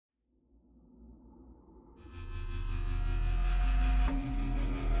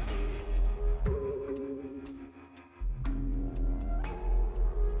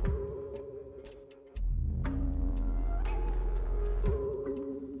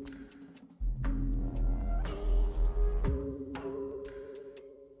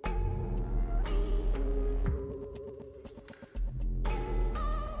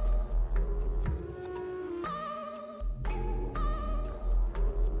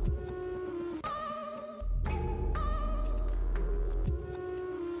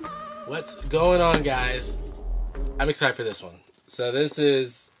What's going on, guys? I'm excited for this one. So this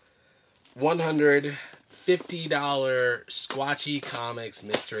is $150 Squatchy Comics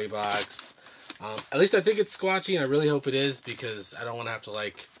mystery box. At least I think it's Squatchy, and I really hope it is because I don't want to have to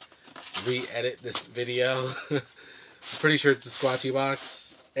like re-edit this video. I'm pretty sure it's a Squatchy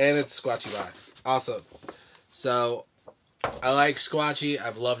box, and it's a Squatchy box. Awesome. So I like Squatchy.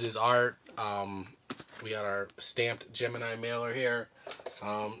 I've loved his art. We got our stamped Gemini mailer here.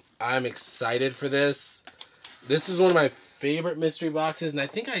 I'm excited for this. This is one of my favorite mystery boxes, and I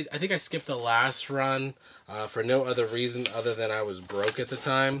think I skipped the last run for no other reason other than I was broke at the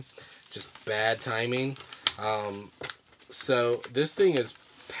time. Just bad timing. So this thing is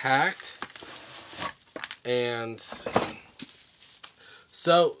packed, and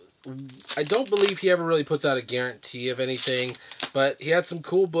so I don't believe he ever really puts out a guarantee of anything, but he had some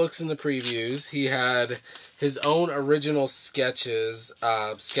cool books in the previews. He had his own original sketches,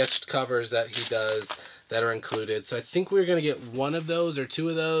 sketched covers that he does that are included. So I think we're going to get one of those or two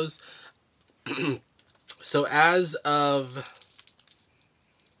of those. So as of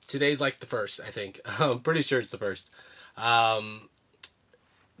today's like the 1st, I think. I'm pretty sure it's the 1st.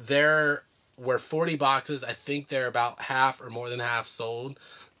 There were 40 boxes. I think they're about half or more than half sold.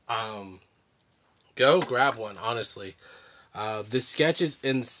 Go grab one, honestly. The sketches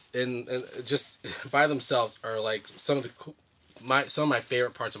in just by themselves are like some of my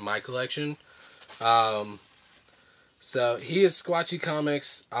favorite parts of my collection. So he is Squatchy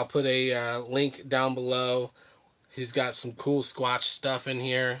Comics. I'll put a link down below. He's got some cool Squatch stuff in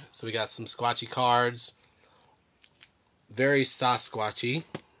here. So we got some Squatchy cards. Very Sasquatchy.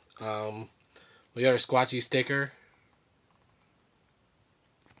 We got our Squatchy sticker.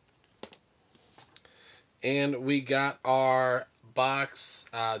 And we got our box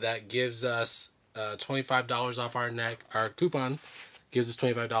that gives us $25 off our coupon. Gives us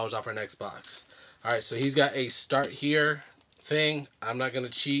 $25 off our next box. Alright, so he's got a start here thing. I'm not going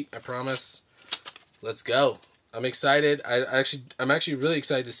to cheat, I promise. Let's go. I'm excited. I'm actually really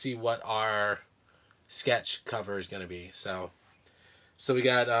excited to see what our sketch cover is going to be. So we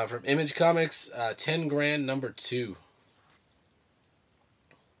got from Image Comics, 10 Grand #2.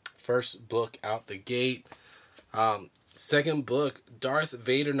 First book out the gate. Second book, Darth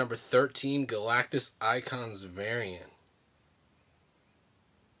Vader #13, Galactus Icons variant.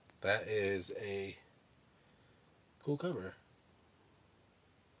 That is a cool cover.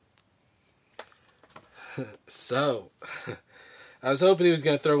 So, I was hoping he was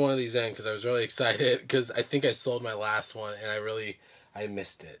going to throw one of these in because I was really excited because I think I sold my last one and I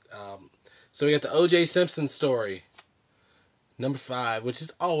missed it. So we got the O.J. Simpson story. #5, which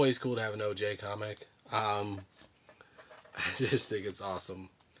is always cool to have an OJ comic. I just think it's awesome.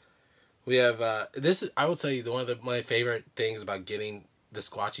 We have this is, I will tell you, one of my favorite things about getting the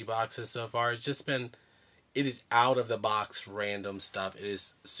Squatchy boxes so far. It's just been, it is out of the box random stuff. It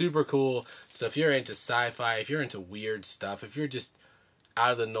is super cool. So if you're into sci-fi, if you're into weird stuff, if you're just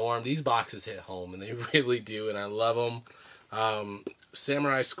out of the norm, these boxes hit home, and they really do, and I love them.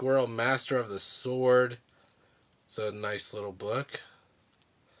 Samurai Squirrel, Master of the Sword. So a nice little book.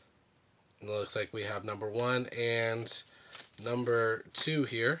 It looks like we have #1 and #2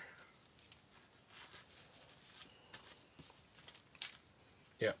 here.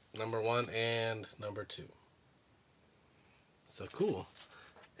 Yep, #1 and #2. So cool.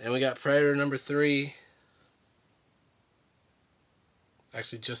 And we got Predator #3.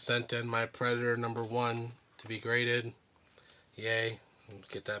 Actually just sent in my Predator #1 to be graded. Yay. I'll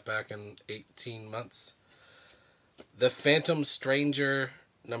get that back in 18 months. The Phantom Stranger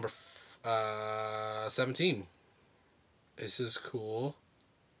 #17. This is cool.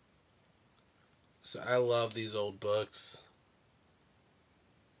 So I love these old books.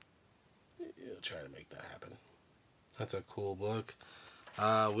 You'll try to make that happen. That's a cool book.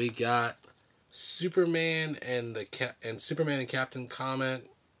 We got Superman and Superman and Captain Comet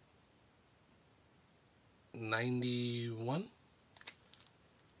 91.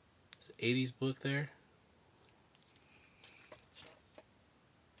 It's an 80s book there.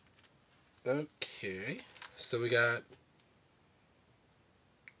 Okay, so we got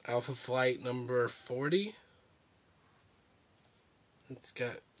Alpha Flight #40. It's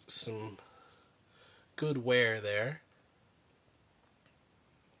got some good wear there.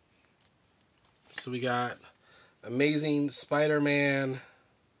 So we got Amazing Spider-Man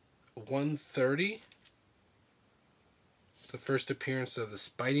 130. It's the first appearance of the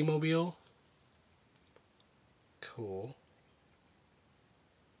Spidey-Mobile. Cool.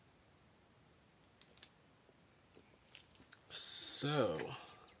 So,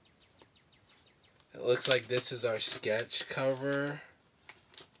 it looks like this is our sketch cover.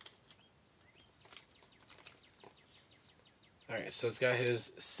 Alright, so it's got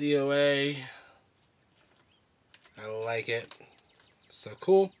his COA. I like it. So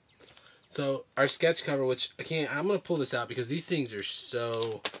cool. So our sketch cover, which I'm going to pull this out because these things are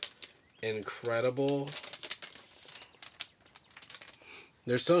so incredible.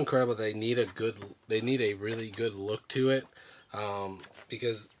 They're so incredible. They need a really good look to it,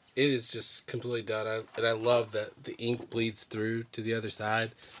 because it is just completely done. And I love that the ink bleeds through to the other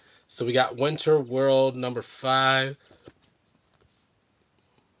side. So we got Winter World number 5.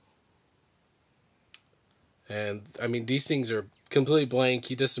 And I mean, these things are completely blank.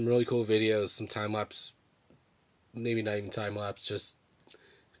 He does some really cool videos, some time lapse, maybe not even time lapse, just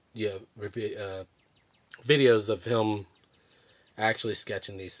videos of him actually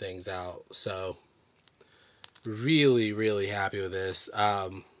sketching these things out. So really, really happy with this.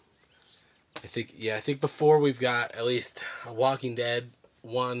 I think before we've got at least a Walking Dead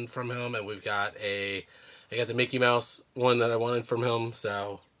one from him, and I got the Mickey Mouse one that I wanted from him.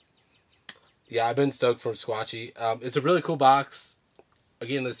 So yeah, I've been stoked for Squatchy. It's a really cool box.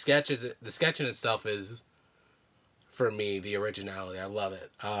 Again, the sketching itself is, for me, the originality. I love it.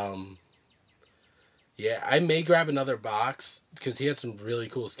 Yeah, I may grab another box because he had some really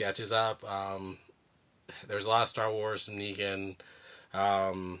cool sketches up. There's a lot of Star Wars from Negan.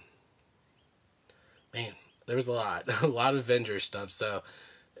 Man, there was a lot of Avengers stuff. So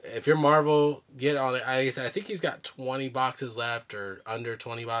if you're Marvel, get on it. I think he's got 20 boxes left, or under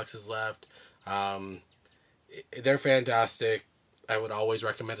 20 boxes left. They're fantastic. I would always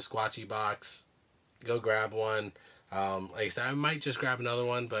recommend a Squatchy box. Go grab one. Like I said, I might just grab another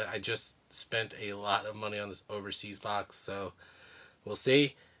one, but I just spent a lot of money on this overseas box, so we'll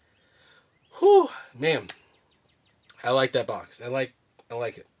see. Whew, man, I like that box. I like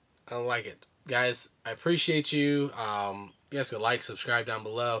it, guys. I appreciate you. You guys can like, subscribe down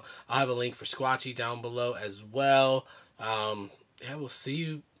below. I'll have a link for Squatchy down below as well. Yeah, we'll see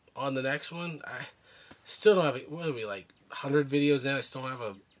you on the next one. I still don't have what are we, like 100 videos in? I still don't have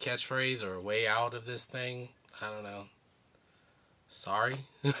a catchphrase or a way out of this thing. I don't know. Sorry.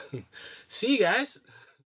 See you guys.